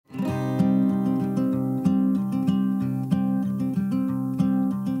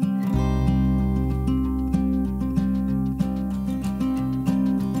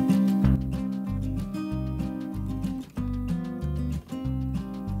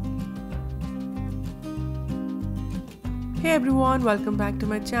Hey everyone, welcome back to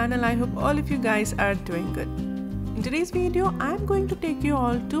my channel. I hope all of you guys are doing good. In today's video, I'm going to take you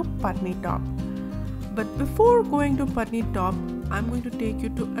all to Patnitop. But before going to Patnitop, I'm going to take you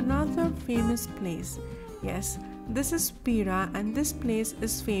to another famous place. Yes, this is Pira and this place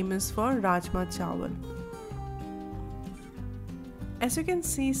is famous for Rajma Chawal. As you can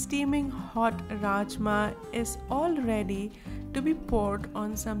see, steaming hot Rajma is all ready to be poured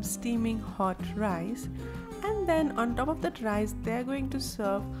on some steaming hot rice. And then on top of that rice, they are going to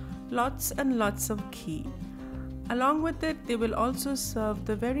serve lots and lots of ghee. Along with it, they will also serve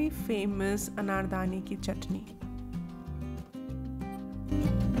the very famous anardani ki chutney.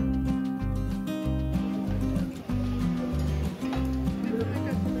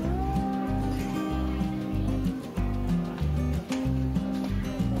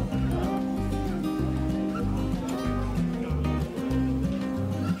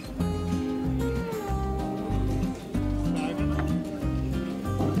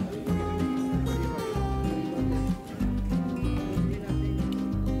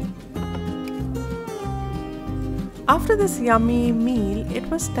 After this yummy meal, it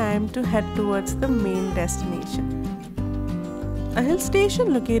was time to head towards the main destination. A hill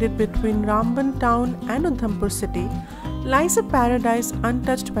station located between Ramban town and Udhampur city lies a paradise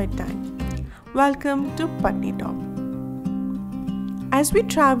untouched by time. Welcome to Patnitop. As we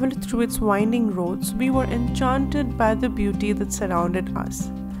traveled through its winding roads, we were enchanted by the beauty that surrounded us.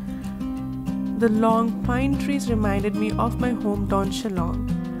 The long pine trees reminded me of my hometown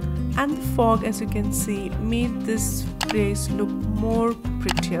Shillong. And the fog, as you can see, made this place look more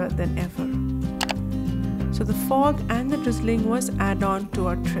prettier than ever. So the fog and the drizzling was add-on to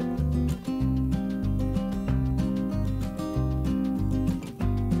our trip.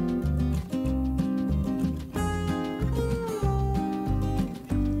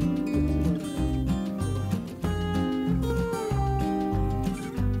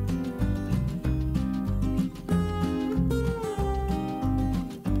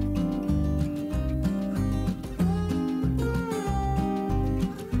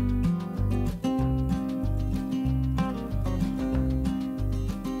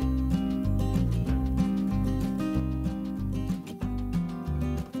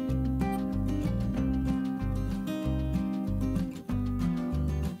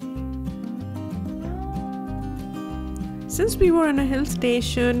 Since we were in a hill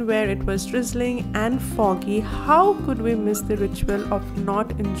station where it was drizzling and foggy, how could we miss the ritual of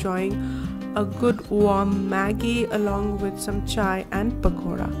not enjoying a good warm Maggi along with some chai and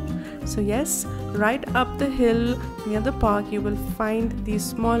pakora? So yes, right up the hill near the park you will find these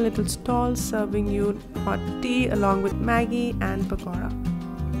small little stalls serving you hot tea along with Maggi and pakora.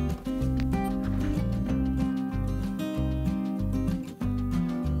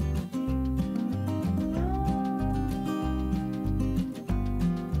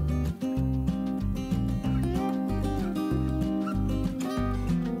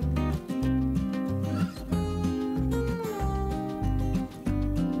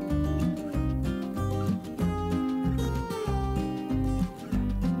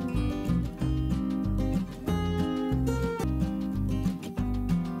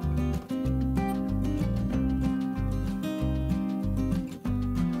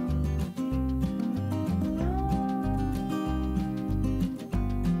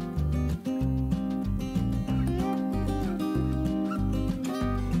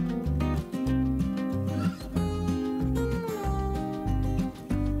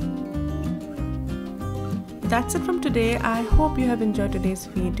 That's it from today. I hope you have enjoyed today's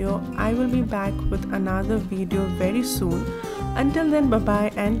video. I will be back with another video very soon. Until then, bye bye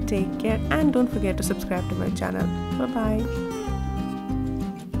and take care, and don't forget to subscribe to my channel. Bye bye.